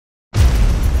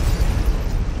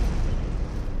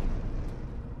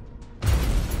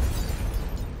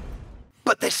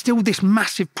there's still this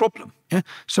massive problem. Yeah.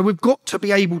 So we've got to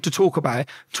be able to talk about it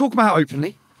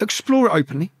openly, explore it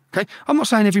openly. Okay. I'm not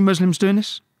saying every Muslim's doing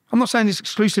this. I'm not saying it's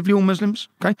exclusively all Muslims,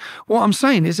 okay? What I'm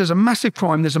saying is there's a massive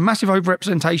crime, there's a massive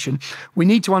overrepresentation. We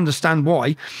need to understand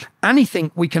why.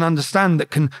 Anything we can understand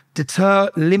that can deter,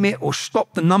 limit, or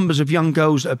stop the numbers of young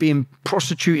girls that are being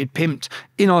prostituted, pimped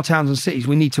in our towns and cities,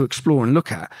 we need to explore and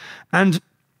look at. And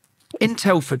in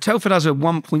Telford has a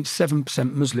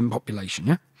 1.7% Muslim population,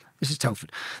 yeah? This is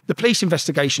Telford. The police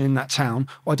investigation in that town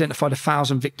identified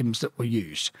 1,000 victims that were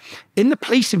used. In the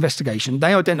police investigation,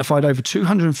 they identified over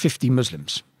 250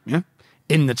 Muslims, yeah,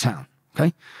 in the town,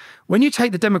 okay? When you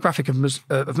take the demographic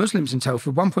of Muslims in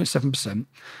Telford, 1.7%,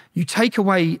 you take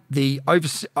away the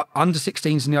under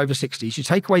 16s and the over 60s, you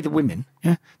take away the women,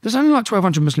 yeah, there's only like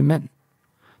 1,200 Muslim men.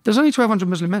 There's only 1,200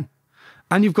 Muslim men.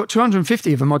 And you've got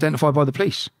 250 of them identified by the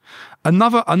police.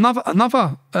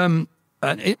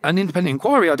 An independent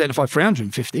inquiry identified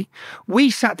 350.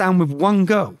 We sat down with one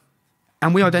girl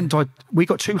and we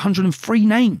got 203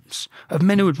 names of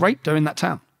men who had raped her in that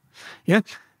town. Yeah.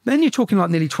 Then you're talking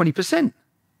like nearly 20%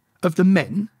 of the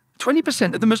men,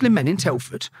 20% of the Muslim men in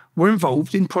Telford were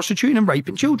involved in prostituting and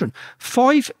raping children.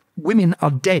 5 women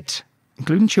are dead,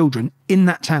 including children, in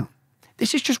that town.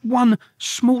 This is just one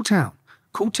small town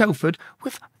called Telford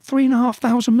with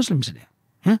 3,500 Muslims in it.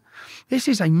 Yeah? This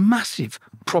is a massive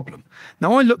problem.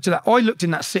 Now, I looked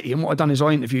in that city, and what I've done is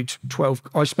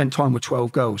I spent time with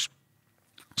 12 girls.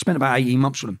 Spent about 18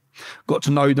 months with them. Got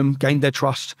to know them, gained their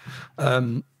trust,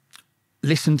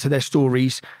 listened to their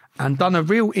stories, and done a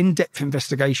real in-depth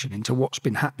investigation into what's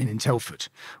been happening in Telford.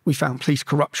 We found police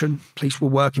corruption. Police were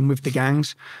working with the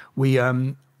gangs. We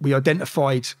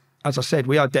identified, as I said,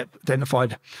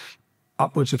 identified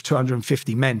upwards of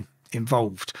 250 men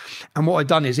involved. And what I'd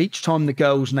done is each time the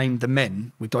girls named the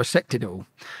men, we dissected it all.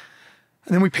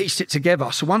 And then we pieced it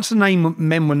together. So once the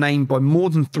men were named by more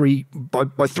than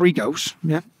by 3 girls,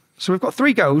 yeah. So we've got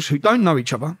 3 girls who don't know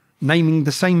each other, naming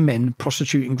the same men,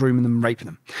 prostituting, grooming them, and raping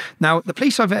them. Now, the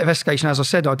police investigation, as I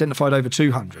said, identified over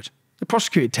 200. They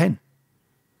prosecuted 10.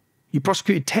 You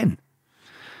prosecuted 10.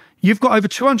 You've got over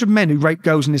 200 men who rape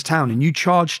girls in this town, and you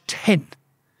charge 10.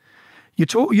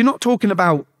 You're not talking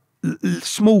about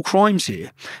small crimes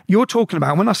here. You're talking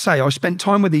about, when I say I spent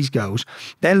time with these girls,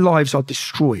 their lives are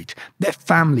destroyed. Their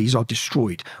families are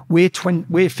destroyed. We're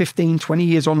 15, 20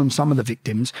 years on some of the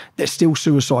victims. They're still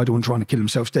suicidal and trying to kill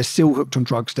themselves. They're still hooked on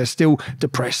drugs. They're still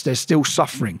depressed. They're still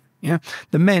suffering. Yeah.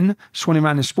 The men swanning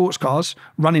around in sports cars,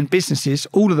 running businesses,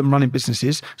 all of them running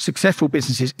businesses, successful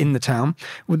businesses in the town.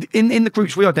 In the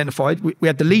groups we identified, we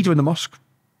had the leader of the mosque.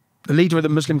 The leader of the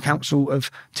Muslim Council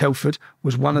of Telford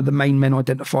was one of the main men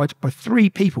identified by 3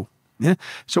 people. Yeah.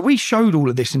 So we showed all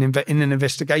of this in an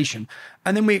investigation.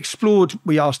 And then we explored,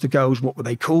 we asked the girls, what were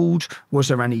they called? Was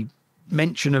there any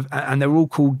mention of, and they're all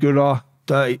called Gura,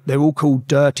 they're all called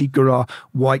Dirty Gura,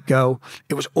 White Girl.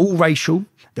 It was all racial.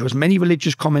 There was many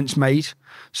religious comments made.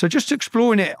 So just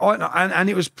exploring it, and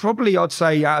it was probably, I'd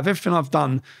say, out of everything I've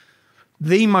done,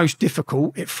 the most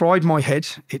difficult. It fried my head.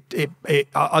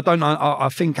 I don't know. I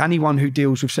think anyone who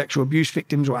deals with sexual abuse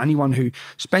victims or anyone who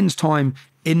spends time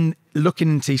in looking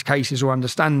into these cases or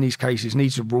understanding these cases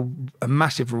needs a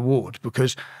massive reward,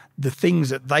 because the things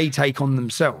that they take on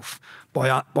themselves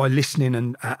by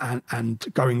listening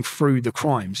and going through the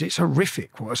crimes, it's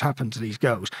horrific what has happened to these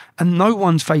girls. And no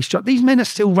one's faced justice. These men are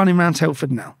still running around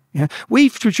Telford now. Yeah,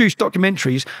 we've produced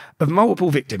documentaries of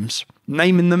multiple victims,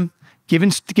 naming them,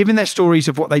 giving their stories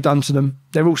of what they've done to them.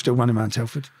 They're all still running around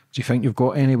Telford. Do you think you've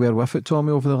got anywhere with it,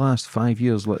 Tommy, over the last 5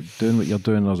 years, like doing what you're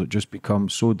doing, or has it just become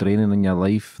so draining in your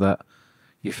life that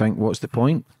you think, what's the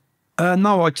point?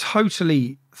 No, I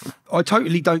totally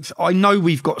don't. I know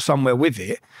we've got somewhere with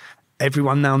it.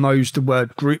 Everyone now knows the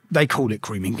word they call it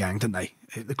grooming gang, don't they?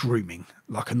 The grooming,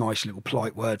 like a nice little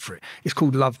polite word for it. It's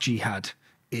called love jihad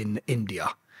in India.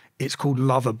 It's called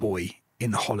lover boy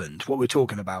in Holland. What we're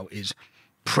talking about is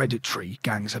predatory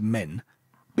gangs of men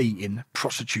beating,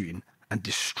 prostituting and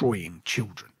destroying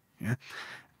children, yeah,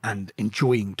 and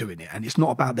enjoying doing it. And it's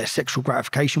not about their sexual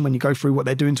gratification when you go through what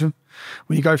they're doing to them.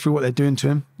 When you go through what they're doing to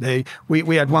them,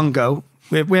 we had one girl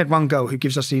who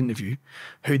gives us the interview,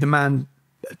 who the man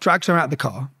drags her out of the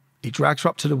car, he drags her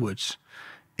up to the woods,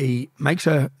 he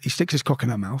sticks his cock in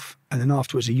her mouth, and then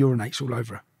afterwards he urinates all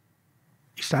over her.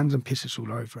 He stands and pisses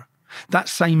all over her. That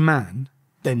same man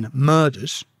then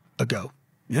murders a girl.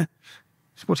 Yeah.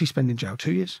 So what's he spend in jail?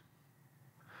 2 years?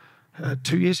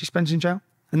 2 years he spends in jail.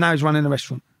 And now he's running a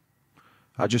restaurant.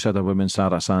 I just had a woman,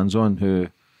 Sarah Sands, on, who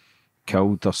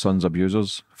killed their son's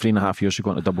abusers. 3.5 years she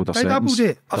got to double their They sentence. doubled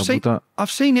it.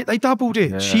 I've seen it. They doubled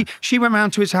it. Yeah. She went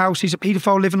round to his house. He's a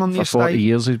paedophile living on the For 40 estate.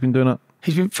 years he's been doing it.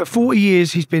 He's been for 40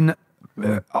 years. He's been.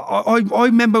 I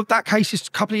remember that case is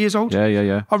a couple of years old.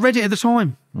 Yeah. I read it at the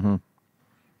time.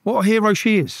 What a hero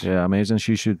she is. Yeah, amazing.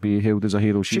 She should be hailed as a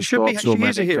hero. She should be. So She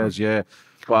is a hero. kids, yeah,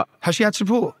 but Has she had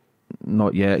support?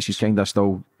 not yet. She's kind of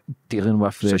still dealing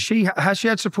with the. So she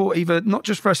had support, either not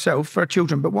just for herself, for her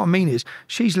children, but what I mean is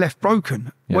she's left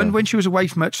broken when she was away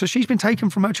from her. So she's been taken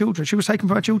from her children. She was taken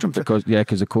from her children because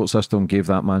the court system gave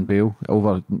that man bail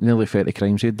over nearly 30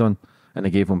 crimes he'd done, and they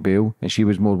gave him bail, and she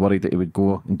was more worried that he would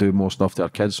go and do more stuff to her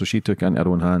kids, so she took it into her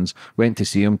own hands, went to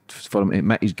see him for him to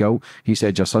admit his guilt. He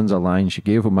said, your son's a lying. She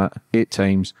gave him it 8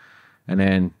 times, and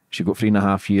then she got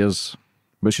 3.5 years,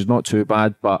 which is not too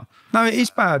bad, but no, it is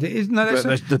bad. It is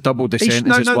the double the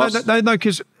sentence. No,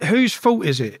 because whose fault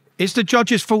is it? It's the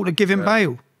judge's fault to give him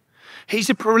bail. He's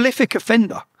a prolific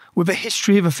offender with a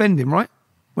history of offending, right?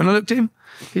 When I looked at him,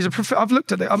 I've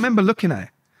looked at it. I remember looking at it.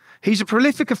 He's a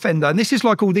prolific offender, and this is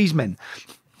like all these men.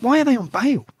 Why are they on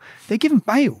bail? They're given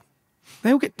bail.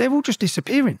 They're all just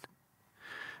disappearing.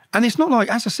 And it's not like,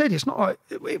 as I said, it's not like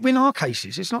in our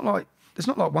cases. It's not like there's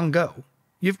not like one girl.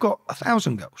 You've got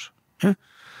 1,000 girls. Yeah?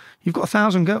 You've got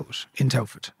 1,000 girls in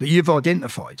Telford that you've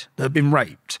identified that have been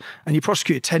raped, and you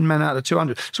prosecuted 10 men out of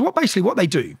 200. So what they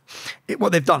do,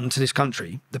 what they've done to this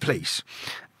country, the police,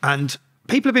 and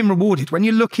people have been rewarded when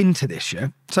you look into this, yeah?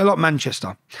 So like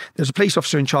Manchester, there's a police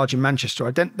officer in charge in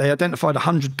Manchester. They identified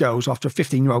 100 girls after a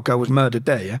 15-year-old girl was murdered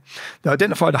there, yeah? They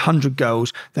identified 100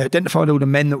 girls. They identified all the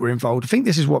men that were involved. I think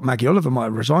this is what Maggie Oliver might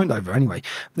have resigned over anyway.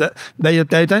 That they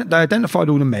identified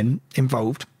all the men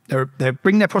involved. They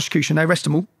bring their prosecution, they arrest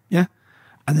them all, yeah?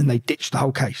 And then they ditch the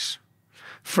whole case.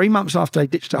 3 months after they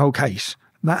ditched the whole case,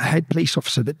 that head police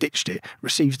officer that ditched it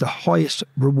receives the highest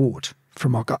reward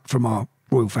from our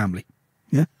royal family.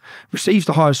 Yeah, receives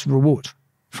the highest reward.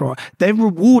 They're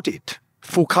rewarded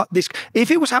for this. If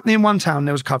it was happening in one town,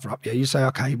 there was a cover up. Yeah, you say,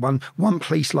 okay, one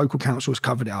police local council has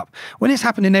covered it up. When it's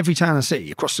happened in every town and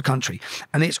city across the country,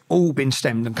 and it's all been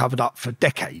stemmed and covered up for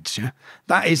decades, yeah,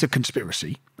 that is a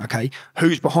conspiracy. Okay,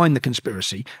 who's behind the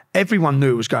conspiracy? Everyone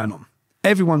knew it was going on.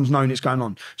 Everyone's known it's going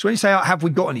on. So when you say, oh, have we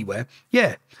got anywhere?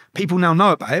 Yeah, people now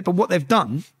know about it. But what they've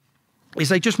done is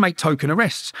they just make token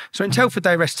arrests. So in Telford,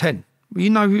 they arrest 10. You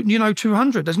know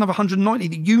 200. There's another 190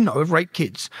 that you know have raped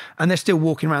kids, and they're still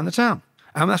walking around the town.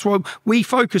 And that's why I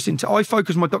focus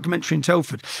my documentary in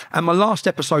Telford, and my last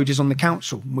episode is on the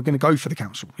council. We're going to go for the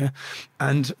council, yeah,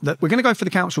 and we're going to go for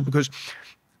the council because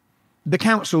the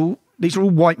council, these are all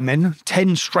white men,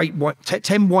 10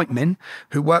 white men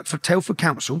who work for Telford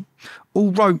Council,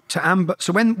 all wrote to Amber.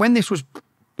 So when this was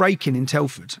breaking in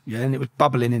Telford, yeah, and it was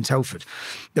bubbling in Telford,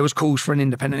 there was calls for an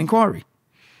independent inquiry.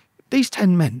 These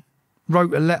 10 men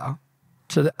wrote a letter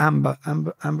to the Amber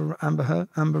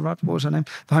Rudd, what was her name?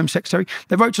 The Home Secretary.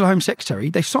 They wrote to the Home Secretary.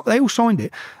 They all signed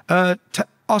it, to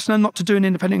asking her not to do an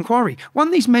independent inquiry. One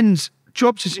of these men's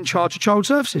jobs is in charge of child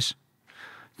services.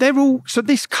 So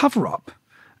this cover-up,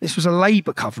 this was a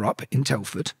Labour cover-up in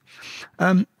Telford,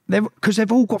 because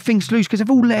they've all got things to lose, because they've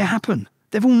all let it happen.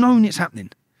 They've all known it's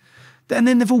happening. And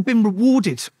then they've all been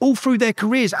rewarded all through their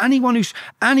careers. Anyone,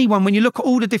 when you look at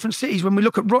all the different cities, when we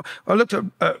look at, I looked at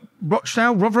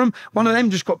Rochdale, Rotherham, one of them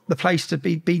just got the place to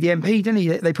be the MP, didn't he?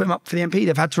 They put him up for the MP.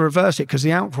 They've had to reverse it because of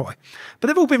the outcry. But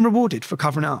they've all been rewarded for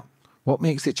covering it up. What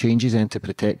makes the changes then to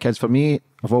protect kids? For me,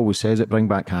 I've always said it, bring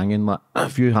back hanging. Like,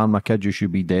 if you harm a kid, you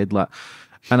should be dead. Like,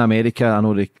 in America, I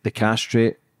know they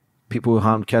castrate people who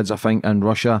harm kids. I think in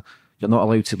Russia, you're not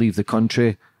allowed to leave the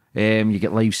country. You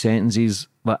get life sentences.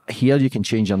 Like, here, you can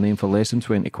change your name for less than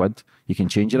 20 quid. You can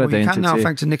change your identity. You can now,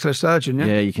 thanks to Nicola Sturgeon, yeah?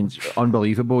 Yeah, you can.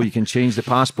 Unbelievable. You can change the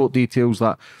passport details.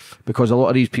 Because a lot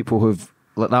of these people who've,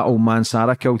 like that old man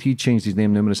Sarah killed, he changed his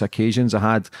name numerous occasions. I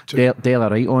had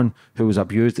Della Wright-on, who was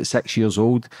abused at 6 years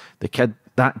old.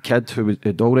 That kid who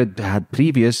had already had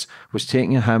previous was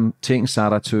taking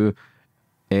Sarah to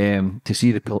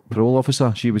see the parole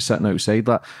officer. She was sitting outside.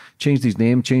 That changed his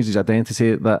name, changed his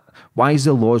identity. That why is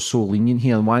the law so lenient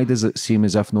here, and why does it seem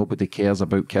as if nobody cares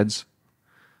about kids?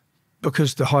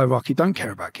 Because the hierarchy don't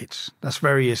care about kids. That's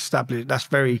very established. That's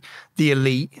very the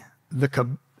elite, the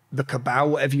cabal,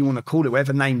 whatever you want to call it,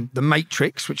 whatever name, the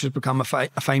Matrix, which has become a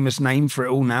famous name for it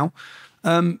all now.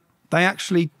 They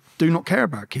actually do not care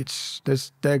about kids.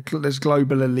 There's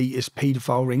global elitist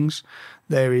paedophile rings.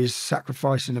 There is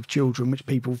sacrificing of children, which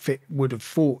people would have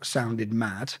thought sounded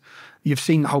mad. You've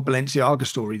seen the whole Balenciaga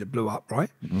story that blew up, right?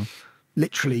 Mm-hmm.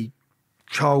 Literally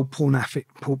child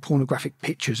pornographic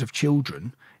pictures of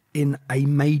children in a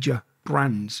major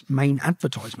brand's main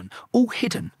advertisement, all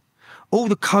hidden. all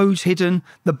the codes hidden.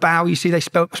 The bow, you see, they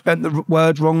spent the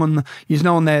word wrong on the. You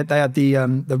know, on there they had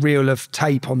the reel of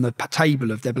tape on the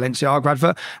table of their Balenciaga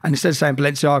advert, and instead of saying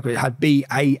Balenciaga, it had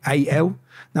Baal.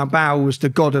 Now, Baal was the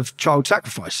god of child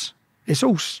sacrifice. It's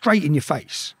all straight in your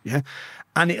face, yeah,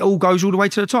 and it all goes all the way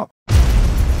to the top.